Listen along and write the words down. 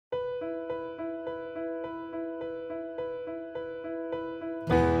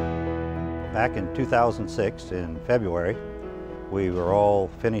Back in 2006, in February, we were all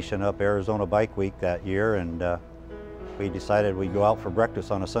finishing up Arizona Bike Week that year, and we decided we'd go out for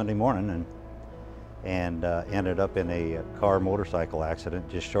breakfast on a Sunday morning, and ended up in a car-motorcycle accident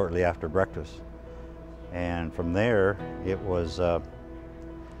just shortly after breakfast. And from there, it was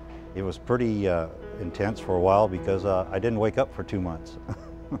pretty intense for a while because I didn't wake up for 2 months.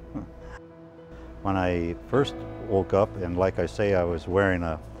 When I first woke up, and like I say, I was wearing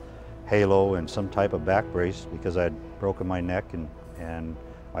a halo and some type of back brace because I'd broken my neck and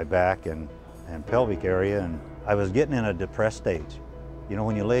my back and pelvic area, and I was getting in a depressed stage. You know,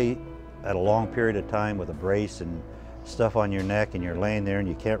 when you lay at a long period of time with a brace and stuff on your neck and you're laying there and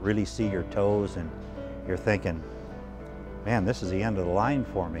you can't really see your toes, and you're thinking, man, this is the end of the line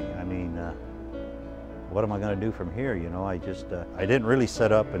for me. I mean, what am I going to do from here? You know, I didn't really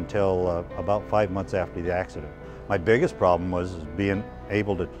set up until about 5 months after the accident. My biggest problem was being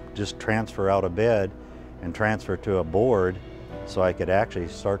able to just transfer out of bed and transfer to a board so I could actually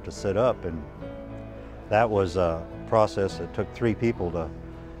start to sit up. And that was a process that took 3 people to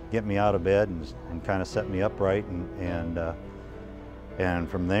get me out of bed and kind of set me upright. And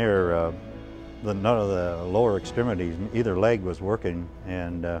from there, none of the lower extremities, either leg was working,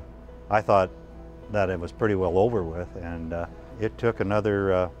 and I thought that it was pretty well over with. And it took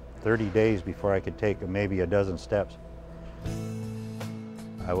another 30 days before I could take maybe a dozen steps.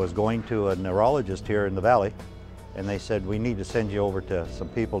 I was going to a neurologist here in the valley, and they said, we need to send you over to some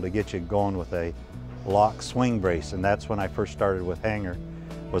people to get you going with a lock swing brace. And that's when I first started with hanger,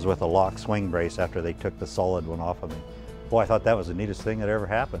 was with a lock swing brace after they took the solid one off of me. Boy, I thought that was the neatest thing that ever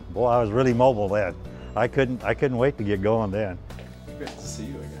happened. Boy, I was really mobile then. I couldn't wait to get going then. Good to see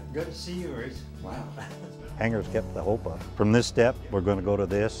you again. Good to see you, Reese. Wow. Hangers kept the hope up. From this step, we're going to go to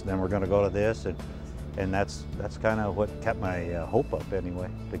this, then we're going to go to this, and that's kind of what kept my hope up anyway,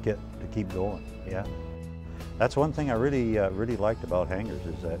 to keep going. Yeah, that's one thing I really liked about hangers,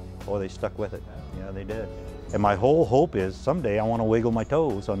 is that, boy, they stuck with it. Yeah, they did. And my whole hope is someday I want to wiggle my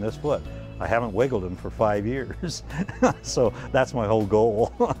toes on this foot. I haven't wiggled them for 5 years, so that's my whole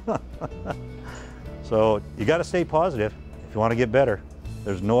goal. So you got to stay positive if you want to get better.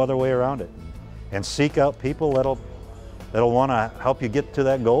 There's no other way around it. And seek out people that'll want to help you get to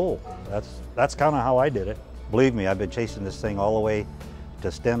that goal. That's kind of how I did it. Believe me, I've been chasing this thing all the way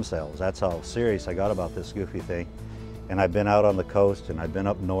to stem cells. That's how serious I got about this goofy thing. And I've been out on the coast, and I've been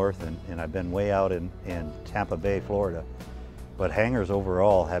up north, and I've been way out in Tampa Bay, Florida. But hangers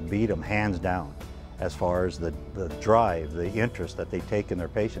overall have beat them hands down as far as the drive, the interest that they take in their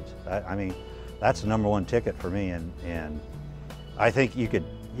patients. I mean, that's the #1 ticket for me, and I think you can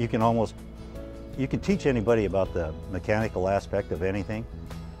teach anybody about the mechanical aspect of anything,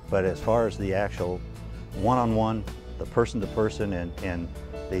 but as far as the actual one-on-one, the person-to-person, and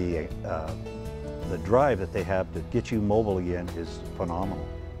the drive that they have to get you mobile again is phenomenal.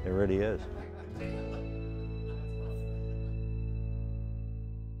 It really is.